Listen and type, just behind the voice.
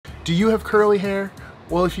Do you have curly hair?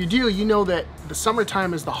 Well, if you do, you know that the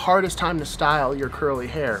summertime is the hardest time to style your curly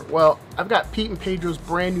hair. Well, I've got Pete and Pedro's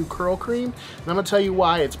brand new curl cream, and I'm gonna tell you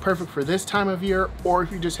why it's perfect for this time of year or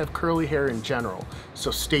if you just have curly hair in general.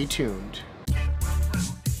 So stay tuned.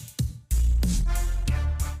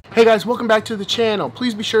 Hey guys, welcome back to the channel.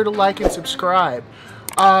 Please be sure to like and subscribe.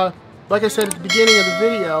 Like I said at the beginning of the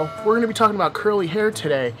video, we're gonna be talking about curly hair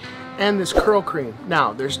today and this curl cream.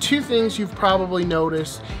 Now, there's two things you've probably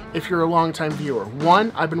noticed if you're a longtime viewer.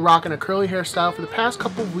 One, I've been rocking a curly hairstyle for the past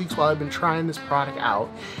couple of weeks while I've been trying this product out.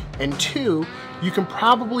 And two, you can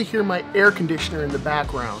probably hear my air conditioner in the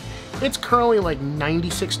background. It's currently like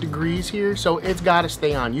 96 degrees here, so it's gotta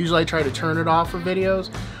stay on. Usually I try to turn it off for videos.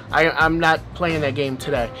 I'm not playing that game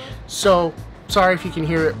today. So, sorry if you can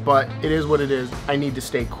hear it, but it is what it is. I need to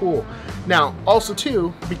stay cool. Now, also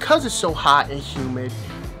too, because it's so hot and humid,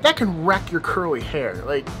 that can wreck your curly hair.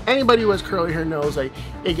 Like, anybody who has curly hair knows, like,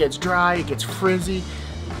 it gets dry, it gets frizzy.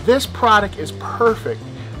 This product is perfect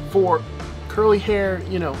for curly hair,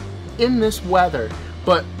 you know, in this weather,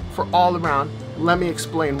 but for all around. Let me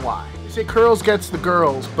explain why. They say curls gets the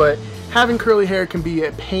girls, but having curly hair can be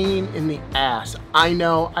a pain in the ass. I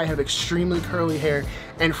know, I have extremely curly hair,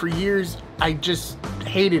 and for years I just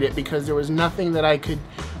hated it because there was nothing that I could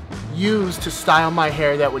use to style my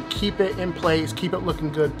hair that would keep it in place, keep it looking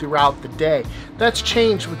good throughout the day. That's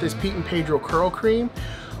changed with this Pete and Pedro curl cream.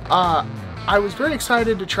 I was very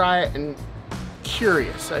excited to try it and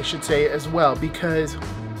curious, I should say, as well, because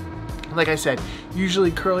like I said, usually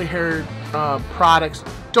curly hair products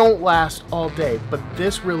don't last all day, but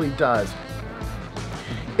this really does.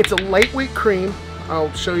 It's a lightweight cream.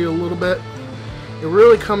 I'll show you a little bit. It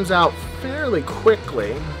really comes out fairly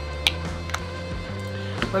quickly.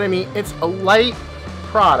 But I mean, it's a light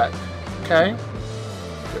product, okay?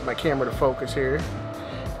 Get my camera to focus here.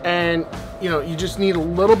 And, you know, you just need a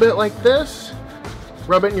little bit like this.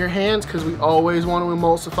 Rub it in your hands because we always want to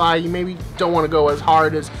emulsify. You maybe don't want to go as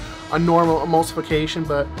hard as a normal emulsification,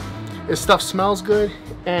 but this stuff smells good,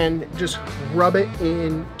 and just rub it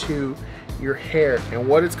into your hair. And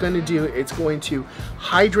what it's going to do, it's going to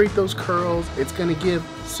hydrate those curls. It's going to give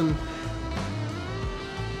some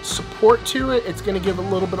support to it. It's going to give a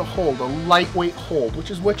little bit of hold, a lightweight hold, which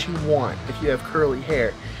is what you want if you have curly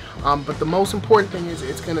hair. But the most important thing is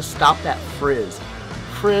it's going to stop that frizz.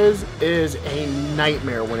 Frizz is a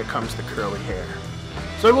nightmare when it comes to curly hair.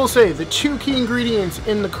 So I will say the two key ingredients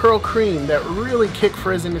in the curl cream that really kick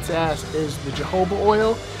frizz in its ass is the jojoba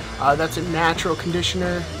oil. That's a natural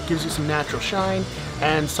conditioner, gives you some natural shine,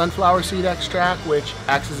 and sunflower seed extract, which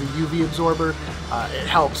acts as a UV absorber. It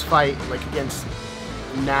helps fight against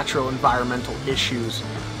natural environmental issues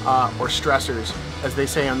or stressors, as they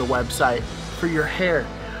say on the website, for your hair.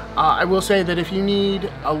 I will say that if you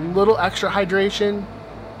need a little extra hydration,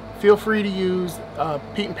 feel free to use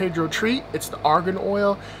Pete and Pedro Treat. It's the argan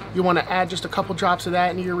oil. You want to add just a couple drops of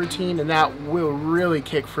that into your routine, and that will really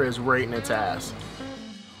kick frizz right in its ass.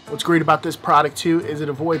 What's great about this product too is it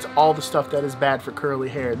avoids all the stuff that is bad for curly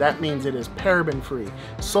hair. That means it is paraben free,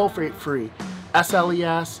 sulfate free,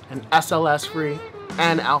 SLES and SLS free,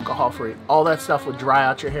 and alcohol free. All that stuff would dry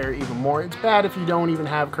out your hair even more. It's bad if you don't even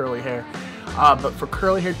have curly hair, but for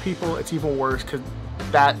curly haired people it's even worse because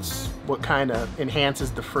that's what kind of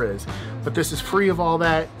enhances the frizz. But this is free of all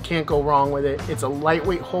that, can't go wrong with it. It's a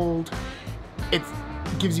lightweight hold. It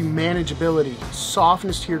gives you manageability,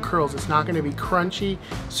 softness to your curls. It's not going to be crunchy.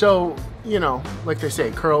 So, you know, like they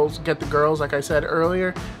say, curls get the girls, like I said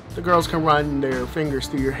earlier. The girls can run their fingers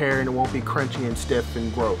through your hair and it won't be crunchy and stiff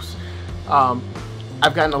and gross.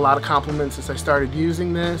 I've gotten a lot of compliments since I started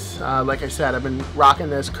using this. Like I said, I've been rocking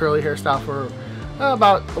this curly hairstyle for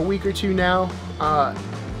about a week or two now,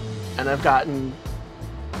 and I've gotten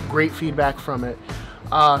great feedback from it.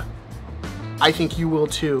 I think you will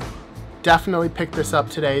too. Definitely pick this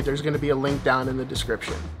up today. There's going to be a link down in the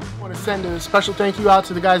description. I want to send a special thank you out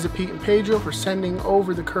to the guys at Pete and Pedro for sending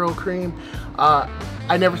over the curl cream.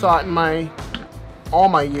 I never thought in all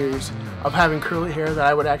my years of having curly hair that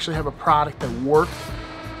I would actually have a product that worked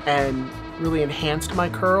and really enhanced my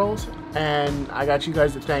curls, and I got you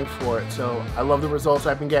guys to thank for it. So I love the results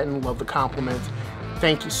I've been getting, love the compliments.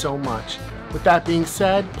 Thank you so much. With that being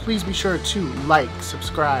said, please be sure to like,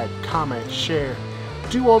 subscribe, comment, share,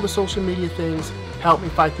 do all the social media things, help me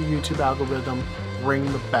fight the YouTube algorithm, ring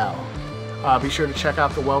the bell. Be sure to check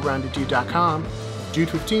out thewellroundeddude.com.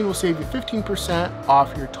 Dude15 will save you 15%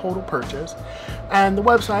 off your total purchase. And the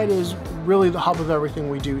website is really the hub of everything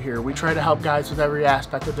we do here. We try to help guys with every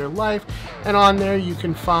aspect of their life, and on there you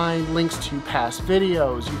can find links to past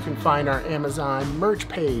videos, you can find our Amazon merch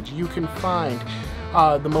page, you can find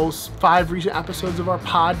the most 5 recent episodes of our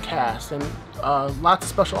podcast, and lots of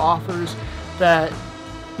special offers that,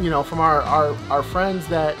 you know, from our friends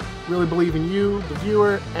that really believe in you, the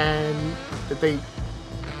viewer, and that they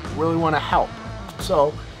really want to help.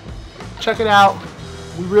 So check it out.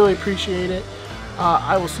 We really appreciate it.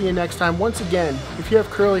 I will see you next time. Once again, if you have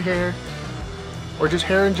curly hair or just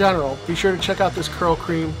hair in general, be sure to check out this curl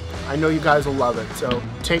cream. I know you guys will love it. So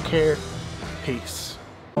take care. Peace.